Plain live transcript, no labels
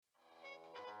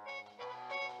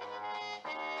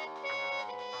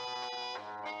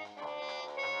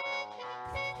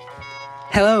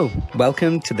Hello,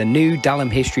 welcome to the new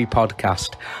Dalham History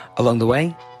podcast. Along the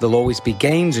way, there'll always be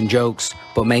games and jokes,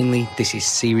 but mainly this is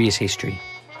serious history.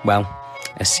 Well,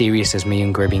 as serious as me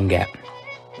and Gribbing get.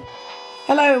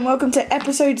 Hello and welcome to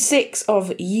episode 6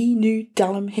 of Ye New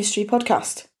Dalham History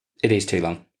podcast. It is too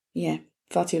long. Yeah,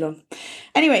 far too long.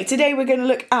 Anyway, today we're going to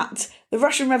look at the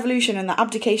Russian Revolution and the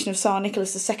abdication of Tsar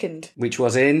Nicholas II. Which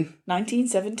was in?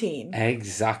 1917.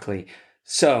 Exactly.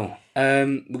 So,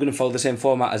 we're going to follow the same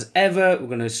format as ever. We're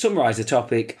going to summarise the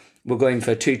topic. We're going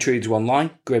for 2 truths, 1 lie.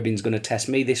 Gribbing's going to test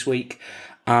me this week.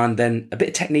 And then a bit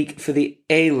of technique for the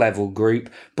A-level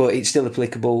group, but it's still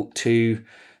applicable to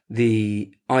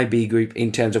the IB group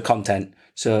in terms of content.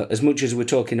 So as much as we're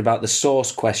talking about the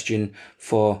source question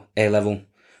for A-level,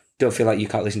 don't feel like you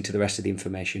can't listen to the rest of the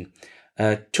information.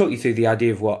 Talk you through the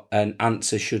idea of what an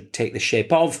answer should take the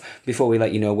shape of before we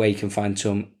let you know where you can find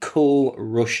some cool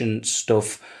Russian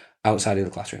stuff outside of the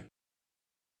classroom.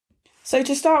 So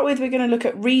to start with, we're going to look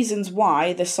at reasons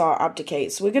why the Tsar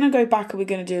abdicates. We're going to go back and we're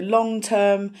going to do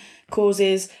long-term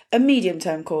causes, a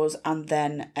medium-term cause, and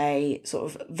then a sort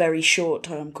of very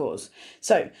short-term cause.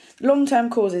 So long-term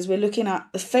causes, we're looking at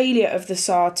the failure of the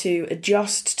Tsar to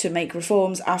adjust to make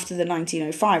reforms after the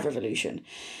 1905 revolution.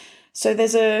 So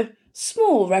there's a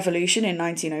small revolution in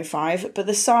 1905, but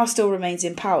the Tsar still remains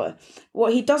in power.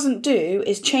 What he doesn't do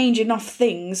is change enough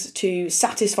things to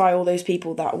satisfy all those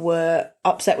people that were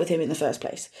upset with him in the first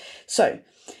place. So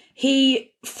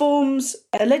he forms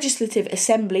a legislative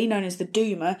assembly known as the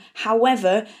Duma.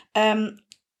 However,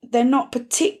 they're not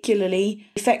particularly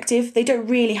effective. They don't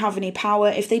really have any power.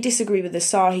 If they disagree with the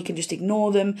Tsar, he can just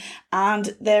ignore them.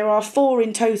 And there are 4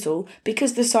 in total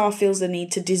because the Tsar feels the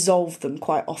need to dissolve them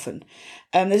quite often.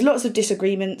 There's lots of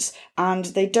disagreements and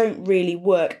they don't really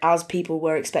work as people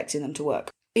were expecting them to work.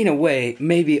 In a way,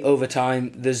 maybe over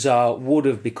time, the Tsar would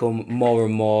have become more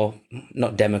and more,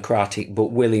 not democratic,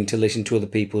 but willing to listen to other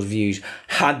people's views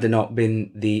had there not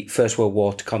been the First World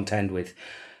War to contend with.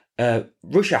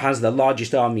 Russia has the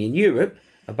largest army in Europe,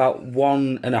 about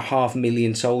 1.5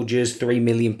 million soldiers, 3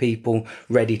 million people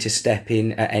ready to step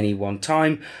in at any one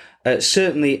time.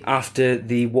 Certainly after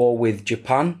the war with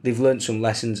Japan, they've learnt some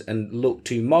lessons and look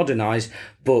to modernise,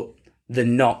 but they're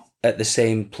not at the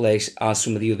same place as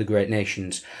some of the other great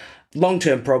nations.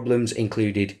 Long-term problems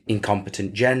included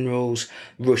incompetent generals,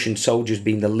 Russian soldiers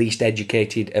being the least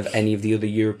educated of any of the other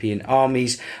European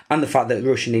armies, and the fact that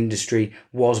Russian industry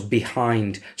was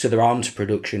behind, so their arms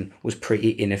production was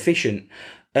pretty inefficient.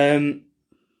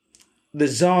 The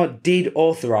Tsar did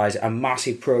authorise a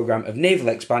massive programme of naval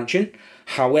expansion.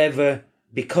 However,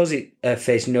 because it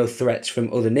faced no threats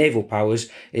from other naval powers,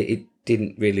 it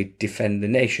didn't really defend the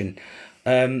nation.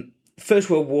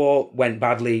 First World War went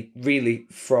badly, really,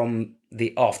 from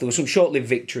the off. There were some short-lived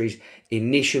victories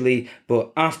initially,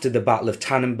 but after the Battle of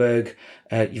Tannenberg,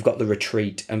 you've got the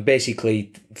retreat. And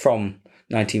basically, from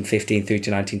 1915 through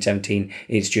to 1917,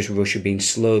 it's just Russia being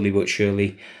slowly but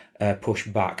surely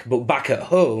pushed back. But back at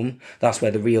home, that's where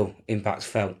the real impacts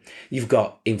felt. You've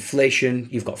got inflation,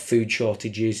 you've got food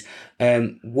shortages.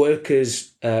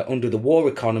 Workers under the war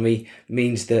economy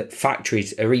means that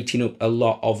factories are eating up a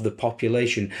lot of the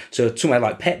population. So somewhere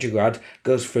like Petrograd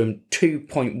goes from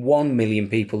 2.1 million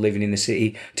people living in the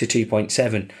city to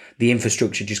 2.7. The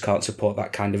infrastructure just can't support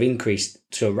that kind of increase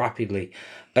so rapidly.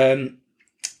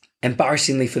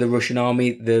 Embarrassingly for the Russian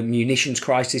army, the munitions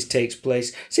crisis takes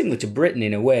place, similar to Britain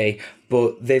in a way,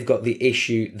 but they've got the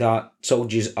issue that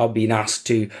soldiers are being asked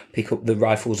to pick up the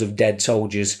rifles of dead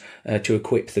soldiers to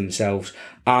equip themselves,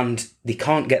 and they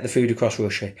can't get the food across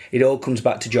Russia. It all comes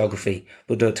back to geography,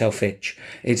 but don't tell Fitch.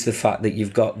 It's the fact that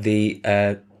you've got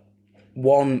the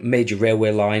one major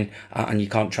railway line and you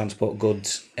can't transport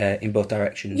goods in both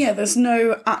directions. Yeah, there's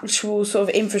no actual sort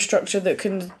of infrastructure that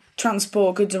can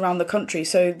transport goods around the country,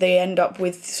 so they end up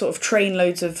with sort of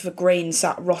trainloads of grain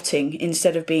sat rotting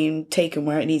instead of being taken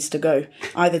where it needs to go,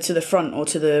 either to the front or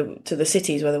to the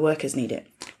cities where the workers need it.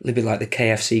 A little bit like the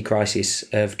KFC crisis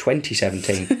of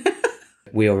 2017.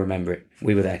 We all remember it.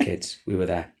 We were there, kids. We were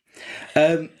there.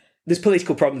 There's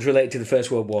political problems related to the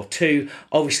First World War too.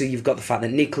 Obviously, you've got the fact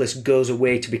that Nicholas goes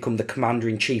away to become the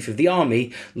commander-in-chief of the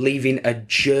army, leaving a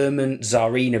German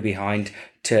Tsarina behind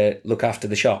to look after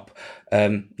the shop.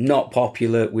 Not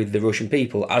popular with the Russian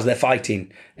people as they're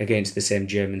fighting against the same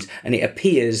Germans. And it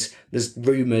appears there's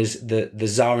rumours that the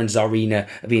Tsar and Tsarina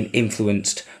are being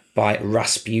influenced by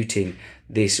Rasputin,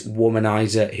 this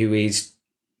womanizer who is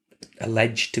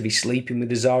alleged to be sleeping with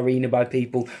the Tsarina by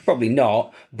people. Probably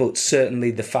not, but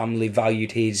certainly the family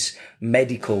valued his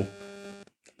medical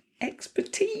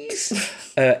expertise,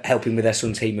 helping with their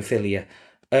son's haemophilia.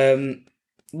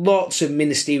 lots of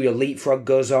ministerial leapfrog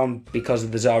goes on because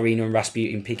of the Tsarina and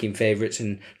Rasputin picking favourites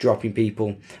and dropping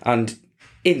people. And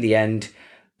in the end,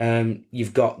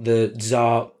 you've got the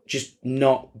Tsar just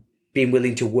not being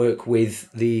willing to work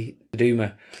with the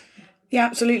Duma. Yeah,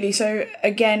 absolutely. So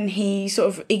again, he sort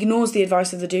of ignores the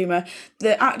advice of the Duma.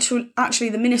 Actually,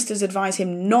 the ministers advise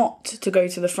him not to go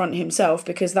to the front himself,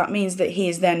 because that means that he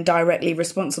is then directly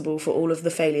responsible for all of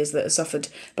the failures that are suffered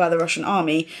by the Russian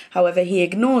army. However, he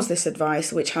ignores this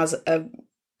advice, which has a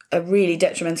really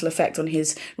detrimental effect on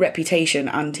his reputation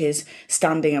and his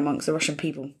standing amongst the Russian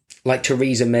people. Like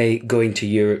Theresa May going to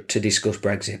Europe to discuss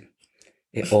Brexit.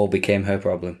 It all became her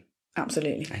problem.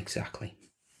 Absolutely. Exactly.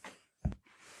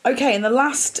 Okay, and the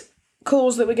last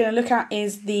cause that we're going to look at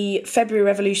is the February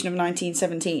Revolution of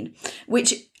 1917,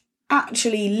 which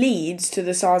actually leads to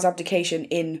the Tsar's abdication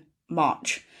in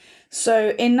March. So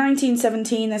in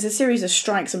 1917, there's a series of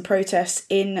strikes and protests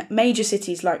in major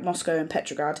cities like Moscow and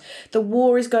Petrograd. The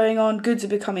war is going on, goods are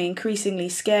becoming increasingly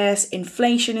scarce,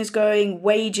 inflation is going,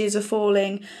 wages are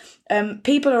falling.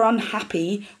 People are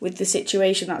unhappy with the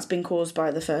situation that's been caused by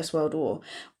the First World War.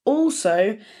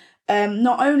 Also,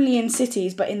 not only in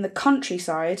cities, but in the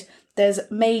countryside, there's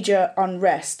major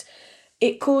unrest.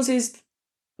 It causes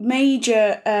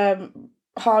major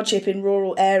hardship in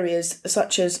rural areas,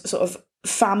 such as sort of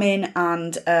famine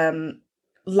and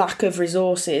lack of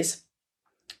resources.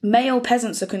 Male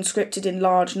peasants are conscripted in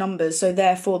large numbers, so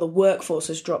therefore the workforce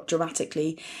has dropped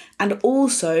dramatically. And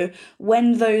also,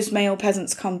 when those male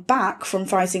peasants come back from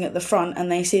fighting at the front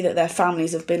and they see that their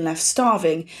families have been left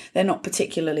starving, they're not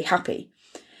particularly happy.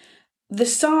 The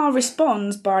Tsar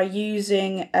responds by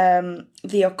using the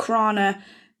Okhrana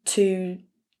to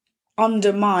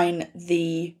undermine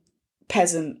the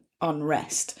peasant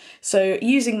unrest. So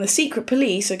using the secret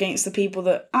police against the people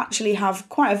that actually have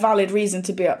quite a valid reason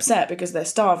to be upset because they're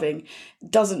starving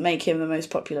doesn't make him the most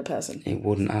popular person. It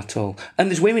wouldn't at all. And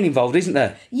there's women involved, isn't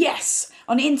there? Yes.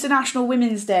 On International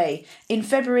Women's Day in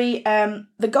February,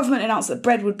 the government announced that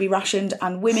bread would be rationed,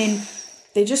 and women,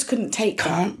 they just couldn't take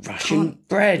Can't ration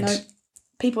bread. No.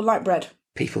 People like bread.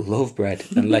 People love bread,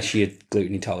 unless you're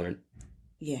gluten intolerant.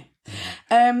 Yeah.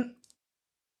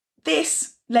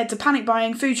 This led to panic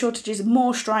buying, food shortages,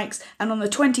 more strikes, and on the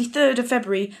 23rd of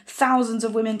February, thousands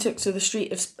of women took to the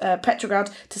street of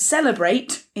Petrograd to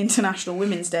celebrate International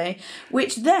Women's Day,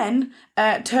 which then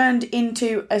turned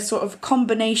into a sort of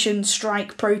combination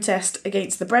strike protest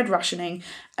against the bread rationing,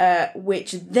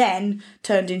 which then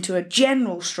turned into a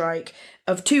general strike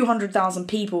of 200,000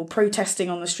 people protesting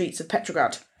on the streets of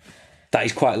Petrograd. That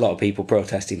is quite a lot of people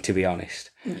protesting, to be honest.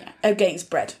 Yeah, against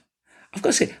bread. I've got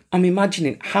to say, I'm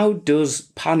imagining, how does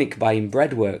panic buying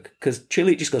bread work? Because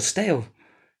surely it just goes stale.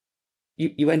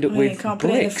 You end up with you can't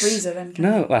bricks. put it in the freezer then, can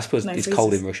No, you? I suppose No it's freezers.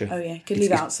 cold in Russia. Oh yeah, could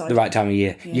leave it outside. The right time of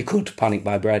year. Yeah. You could panic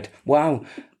buy bread. Wow.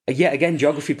 Yet again,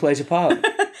 geography plays a part.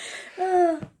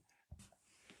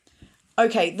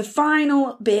 Okay, the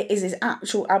final bit is his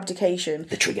actual abdication.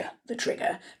 The trigger. The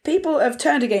trigger. People have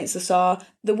turned against the Tsar.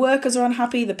 The workers are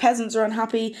unhappy. The peasants are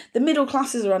unhappy. The middle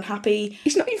classes are unhappy.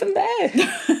 He's not even there.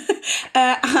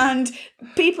 And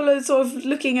people are sort of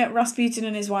looking at Rasputin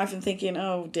and his wife and thinking,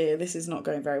 oh dear, this is not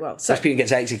going very well. So, Rasputin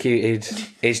gets executed.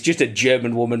 It's just a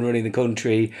German woman running the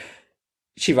country.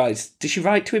 Does she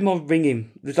write to him or ring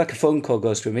him? There's like a phone call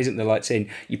goes to him, isn't there? Like saying,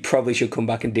 you probably should come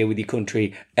back and deal with your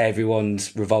country.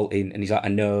 Everyone's revolting. And he's like, I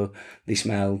know, they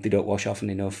smell, they don't wash often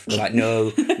enough. They're like,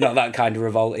 no, not that kind of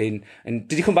revolting. And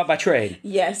did he come back by train?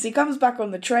 yes, he comes back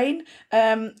on the train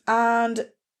and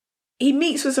he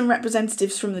meets with some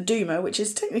representatives from the Duma, which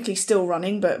is technically still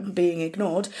running but being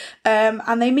ignored.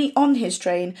 And they meet on his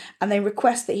train and they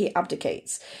request that he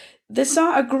abdicates. The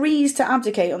Tsar agrees to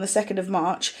abdicate on the 2nd of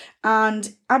March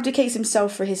and abdicates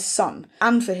himself for his son,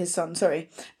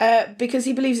 because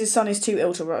he believes his son is too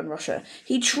ill to run Russia.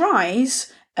 He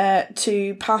tries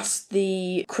to pass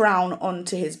the crown on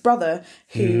to his brother,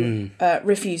 who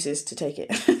refuses to take it.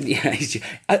 Yeah,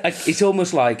 it's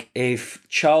almost like if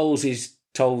Charles is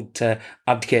told to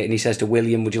abdicate and he says to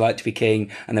William, would you like to be king?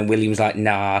 And then William's like,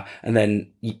 nah. And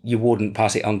then you wouldn't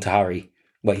pass it on to Harry.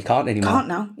 Well, you can't anymore. Can't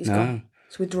now. He's gone.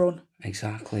 It's withdrawn.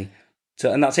 Exactly.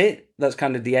 So, and that's it. That's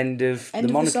kind of the end of the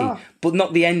monarchy. Tsar. But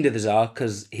not the end of the Tsar,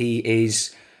 because he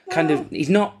is he's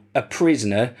not a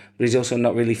prisoner, but he's also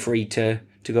not really free to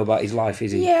go about his life,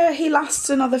 is he? Yeah, he lasts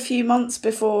another few months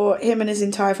before him and his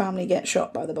entire family get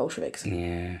shot by the Bolsheviks.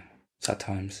 Yeah. Sad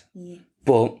times. Yeah.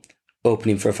 But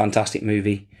opening for a fantastic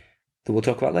movie that we'll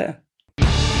talk about later.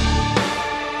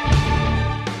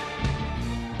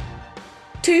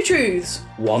 Two truths.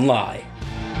 One lie.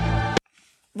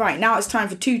 Right, now it's time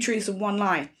for two truths and one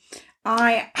lie.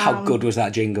 How good was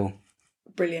that jingle?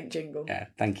 Brilliant jingle. Yeah,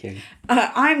 thank you.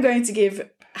 I'm going to give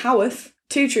Howarth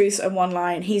 2 truths and 1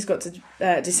 lie, and he's got to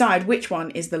decide which one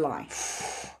is the lie.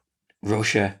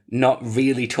 Russia. Not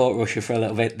really taught Russia for a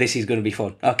little bit. This is going to be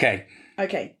fun. Okay.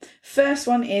 Okay, first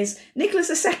one is Nicholas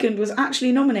II was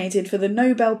actually nominated for the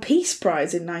Nobel Peace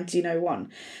Prize in 1901.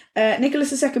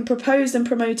 Nicholas II proposed and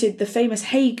promoted the famous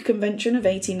Hague Convention of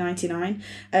 1899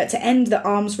 to end the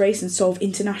arms race and solve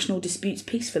international disputes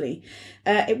peacefully.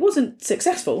 It wasn't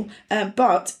successful,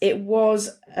 but it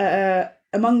was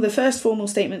among the first formal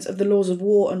statements of the laws of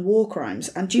war and war crimes,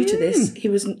 and due to this, he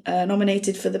was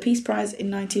nominated for the Peace Prize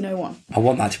in 1901. I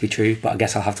want that to be true, but I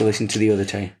guess I'll have to listen to the other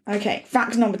two. Okay,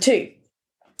 fact number 2.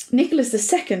 Nicholas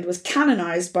II was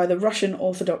canonised by the Russian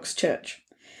Orthodox Church.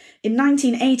 In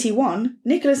 1981,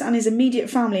 Nicholas and his immediate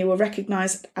family were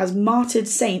recognised as martyred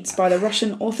saints by the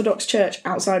Russian Orthodox Church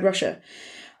outside Russia.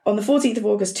 On the 14th of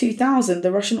August 2000,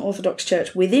 the Russian Orthodox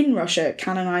Church within Russia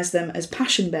canonised them as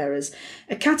passion bearers,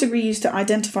 a category used to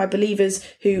identify believers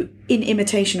who, in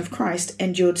imitation of Christ,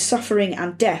 endured suffering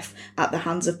and death at the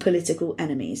hands of political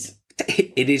enemies.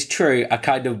 It is true. I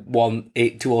kind of want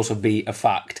it to also be a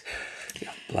fact.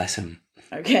 Bless him.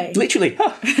 Okay. Literally.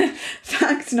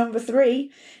 Fact number 3.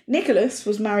 Nicholas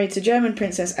was married to German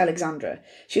Princess Alexandra.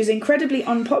 She was incredibly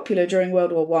unpopular during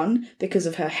World War I because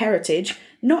of her heritage,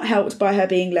 not helped by her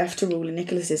being left to rule in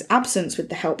Nicholas's absence with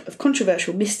the help of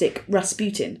controversial mystic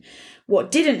Rasputin.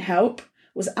 What didn't help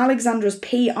was Alexandra's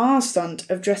PR stunt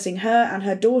of dressing her and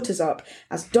her daughters up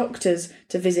as doctors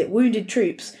to visit wounded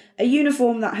troops, a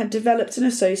uniform that had developed an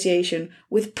association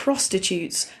with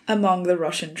prostitutes among the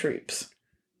Russian troops.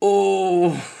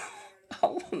 Oh, I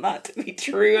want that to be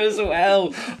true as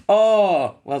well.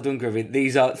 Oh, well done, Griffin.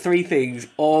 These are 3 things,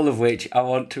 all of which I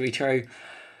want to be true.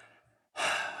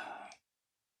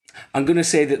 I'm going to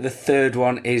say that the third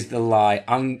one is the lie.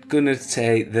 I'm going to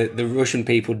say that the Russian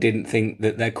people didn't think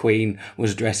that their queen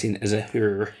was dressing as a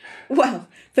her. Well,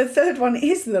 the third one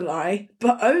is the lie,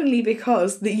 but only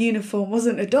because the uniform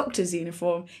wasn't a doctor's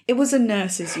uniform. It was a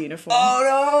nurse's uniform.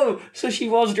 Oh, no! So she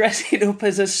was dressing up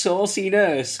as a saucy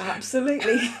nurse.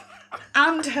 Absolutely.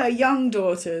 And her young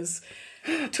daughters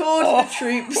toured the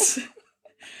troops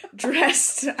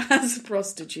dressed as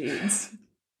prostitutes.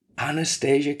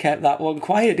 Anastasia kept that one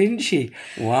quiet, didn't she?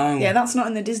 Wow. Yeah, that's not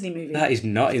in the Disney movie. That is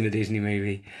not in the Disney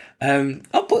movie.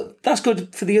 But that's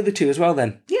good for the other 2 as well,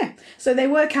 then. Yeah. So they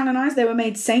were canonised. They were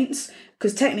made saints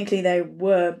because technically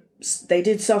they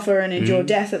did suffer and endure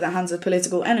death at the hands of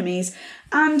political enemies.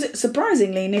 And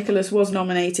surprisingly, Nicholas was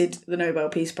nominated the Nobel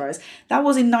Peace Prize. That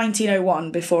was in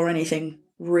 1901, before anything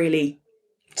really...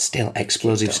 Still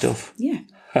explosive stuff. Yeah.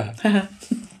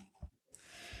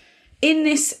 In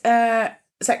this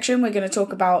section, we're going to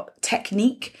talk about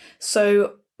technique.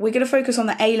 So we're going to focus on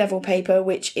the A-level paper, and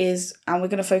we're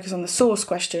going to focus on the source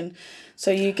question.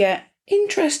 So you get...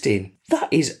 Interesting. That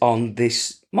is on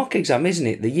this mock exam, isn't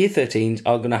it? The Year 13s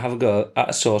are going to have a go at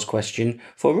a source question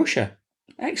for Russia.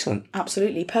 Excellent.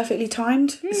 Absolutely. Perfectly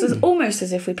timed. This is almost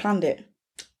as if we planned it.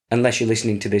 Unless you're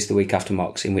listening to this the week after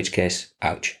mocks, in which case,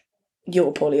 ouch.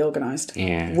 You're poorly organised.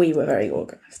 Yeah. We were very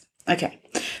organised. Okay.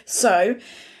 So,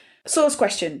 source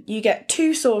question. You get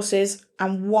 2 sources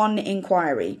and 1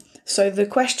 inquiry. So the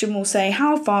question will say,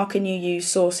 how far can you use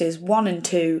sources 1 and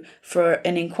 2 for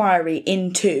an inquiry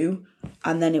into,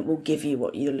 and then it will give you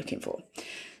what you're looking for.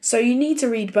 So you need to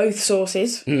read both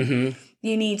sources. Mm-hmm.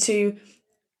 You need to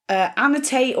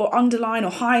annotate or underline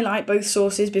or highlight both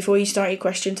sources before you start your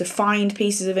question to find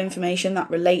pieces of information that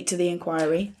relate to the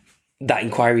inquiry. That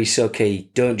inquiry is so key.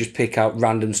 Don't just pick out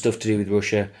random stuff to do with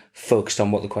Russia, focused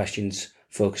on what the question's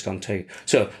focused on too.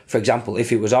 So, for example,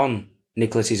 if it was on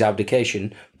Nicholas's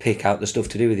abdication, pick out the stuff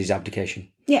to do with his abdication.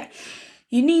 Yeah.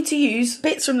 You need to use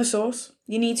bits from the source.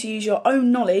 You need to use your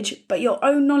own knowledge, but your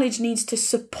own knowledge needs to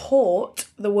support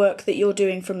the work that you're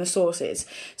doing from the sources.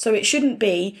 So it shouldn't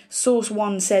be source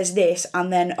 1 says this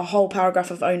and then a whole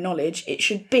paragraph of own knowledge. It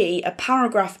should be a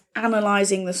paragraph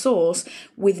analysing the source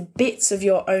with bits of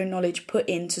your own knowledge put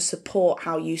in to support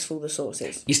how useful the source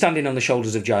is. You're standing on the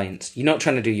shoulders of giants. You're not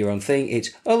trying to do your own thing.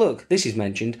 It's, oh look, this is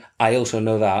mentioned. I also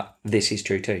know that. This is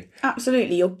true too.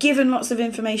 Absolutely. You're given lots of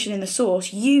information in the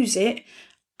source. Use it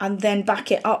and then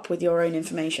back it up with your own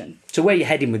information. So where are you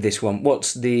heading with this one?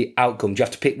 What's the outcome? Do you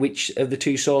have to pick which of the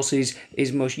 2 sources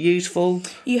is most useful?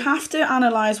 You have to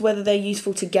analyse whether they're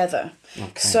useful together.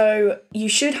 Okay. So you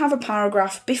should have a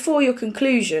paragraph before your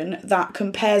conclusion that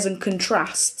compares and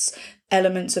contrasts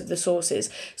elements of the sources.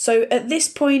 So at this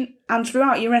point and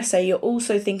throughout your essay, you're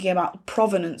also thinking about the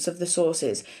provenance of the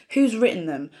sources. Who's written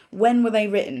them? When were they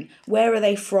written? Where are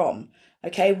they from?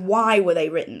 Okay, why were they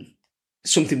written?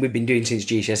 Something we've been doing since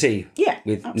GCSE. Yeah,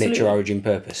 with absolutely. nature, origin,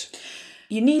 purpose.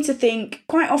 You need to think,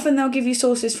 quite often they'll give you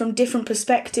sources from different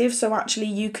perspectives, so actually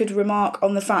you could remark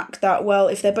on the fact that, well,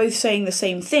 if they're both saying the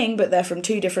same thing, but they're from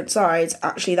two different sides,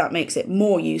 actually that makes it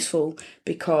more useful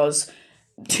because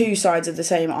two sides of the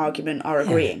same argument are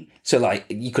agreeing. So, like,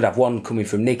 you could have one coming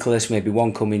from Nicholas, maybe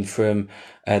one coming from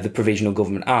the provisional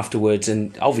government afterwards,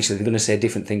 and obviously they're going to say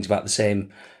different things about the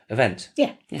same event.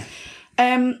 Yeah.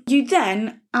 You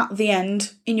then, at the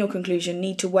end, in your conclusion,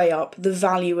 need to weigh up the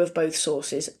value of both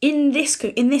sources. In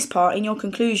this part, in your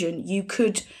conclusion, you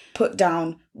could put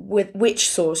down with which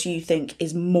source you think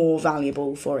is more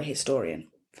valuable for a historian.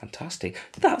 Fantastic.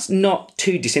 That's not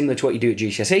too dissimilar to what you do at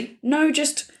GCSE. No,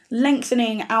 just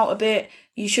lengthening out a bit.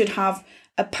 You should have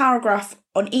a paragraph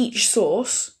on each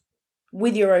source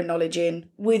with your own knowledge in,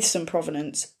 with some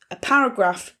provenance, a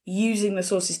paragraph using the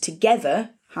sources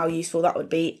together, how useful that would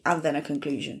be, and then a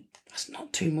conclusion. That's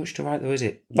not too much to write though, is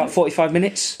it? About 45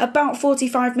 minutes? About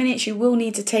 45 minutes. You will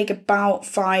need to take about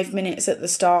 5 minutes at the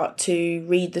start to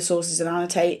read the sources and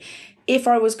annotate. If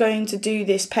I was going to do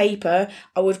this paper,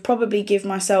 I would probably give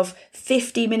myself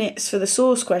 50 minutes for the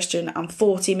source question and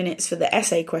 40 minutes for the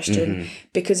essay question,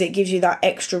 because it gives you that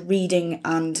extra reading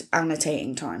and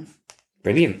annotating time.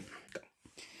 Brilliant.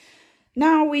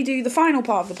 Now we do the final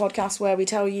part of the podcast where we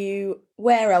tell you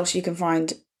where else you can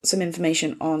find some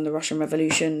information on the Russian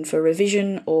Revolution for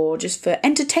revision or just for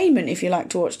entertainment if you like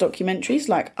to watch documentaries,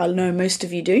 like I know most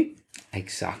of you do.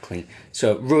 Exactly.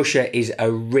 So Russia is a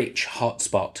rich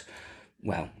hotspot.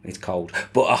 Well, it's cold,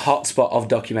 but a hotspot of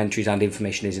documentaries and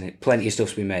information, isn't it? Plenty of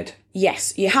stuff's been made.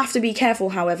 Yes, you have to be careful,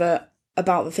 however,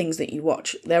 about the things that you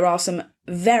watch. There are some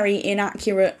very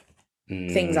inaccurate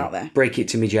things out there. Break it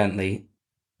to me gently.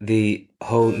 The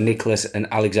whole Nicholas and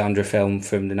Alexandra film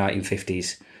from the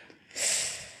 1950s.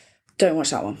 Don't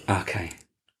watch that one. Okay.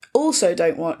 Also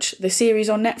don't watch the series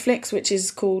on Netflix, which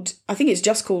is called, I think it's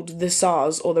just called The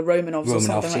Tsars or The Romanovs or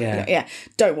something like that. Yeah,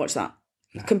 don't watch that.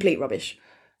 No. Complete rubbish.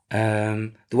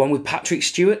 The one with Patrick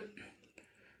Stewart.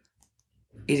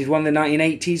 Is it one of the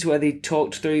 1980s where they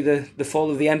talked through the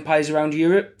fall of the empires around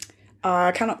Europe?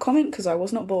 I cannot comment because I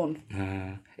was not born.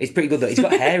 It's pretty good though. He's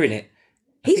got hair in it.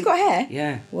 He's got hair?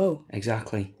 Yeah. Whoa.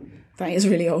 Exactly. That is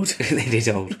really old. It is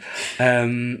old.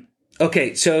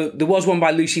 Okay, so there was one by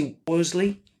Lucy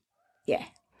Worsley. Yeah.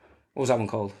 What was that one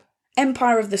called?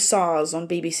 Empire of the Tsars on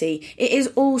BBC. It is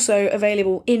also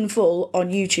available in full on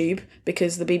YouTube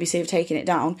because the BBC have taken it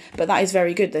down, but that is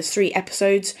very good. There's 3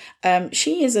 episodes.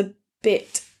 She is a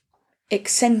bit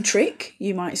eccentric,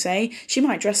 you might say. She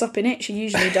might dress up in it. She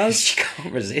usually does. She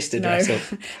can't resist a dress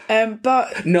up.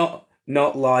 But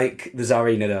not like the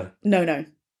Tsarina though. No.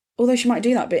 Although she might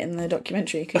do that bit in the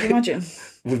documentary. Could you imagine?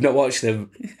 We've not watched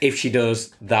them. If she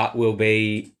does, that will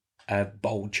be a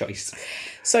bold choice.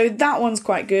 So that one's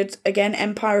quite good. Again,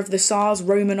 Empire of the Tsars,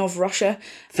 Romanov Russia.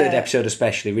 3rd episode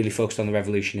especially, really focused on the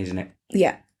revolution, isn't it?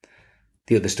 Yeah.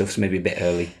 The other stuff's maybe a bit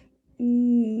early.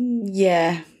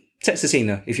 Yeah. Sets the scene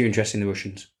though, if you're interested in the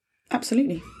Russians.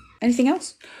 Absolutely. Anything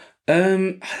else?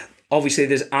 Obviously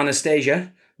there's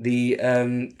Anastasia,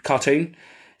 the cartoon.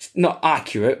 It's not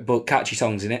accurate, but catchy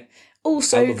songs in it.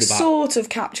 Also, sort of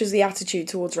captures the attitude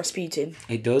towards Rasputin.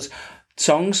 It does.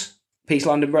 Songs, Peace,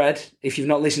 Land and Bread. If you've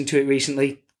not listened to it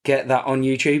recently, get that on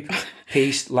YouTube.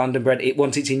 Peace, Land and Bread.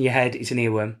 Once it's in your head, it's an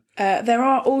earworm. There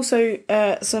are also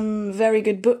some very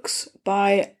good books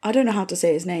by, I don't know how to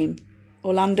say his name,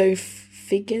 Orlando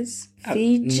Figes?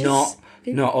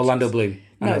 Not Orlando Bloom.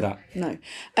 I know that. No.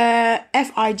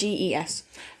 Figes.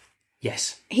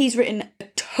 Yes. He's written a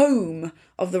tome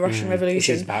of the Russian Revolution. It's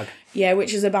his bag. Yeah,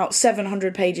 which is about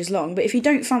 700 pages long. But if you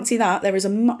don't fancy that, there is a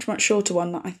much, much shorter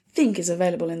one that I think is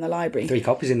available in the library. 3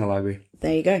 copies in the library.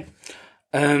 There you go.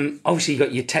 Obviously, you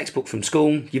got your textbook from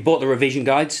school. You bought the revision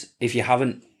guides. If you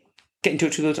haven't, get in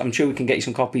touch with us. I'm sure we can get you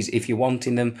some copies if you're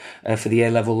wanting them for the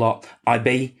A-level lot.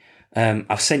 IB.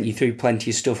 I've sent you through plenty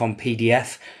of stuff on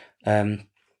PDF.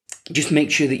 Just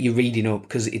make sure that you're reading up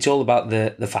because it's all about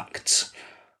the facts.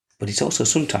 But it's also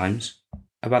sometimes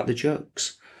about the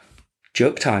jokes.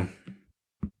 Joke time.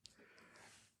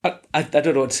 I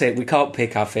don't know what to say. We can't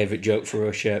pick our favourite joke for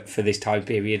Russia for this time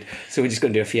period, so we're just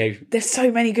going to do a few. There's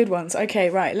so many good ones. Okay,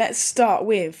 right, let's start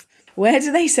with, where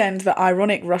do they send the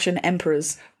ironic Russian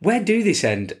emperors? Where do they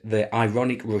send the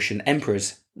ironic Russian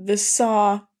emperors? The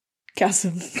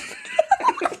sarcasm.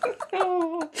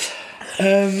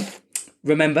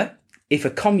 Remember, if a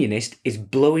communist is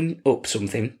blowing up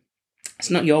something, it's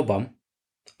not your bomb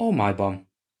or my bomb.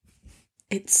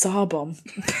 It's Tsar bomb.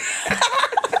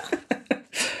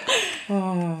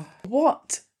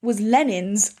 What was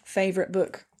Lenin's favourite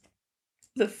book?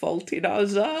 The Fault in Our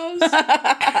Tsars.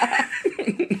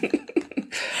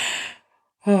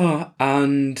 Oh,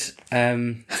 and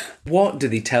what do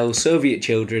they tell Soviet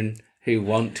children who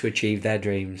want to achieve their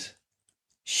dreams?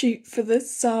 Shoot for the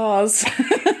stars.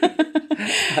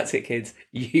 That's it, kids.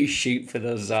 You shoot for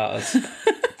those stars.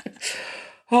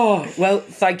 Oh, well,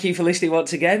 thank you for listening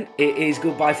once again. It is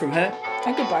goodbye from her.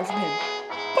 And goodbye from him.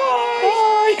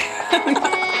 Bye.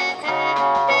 Bye.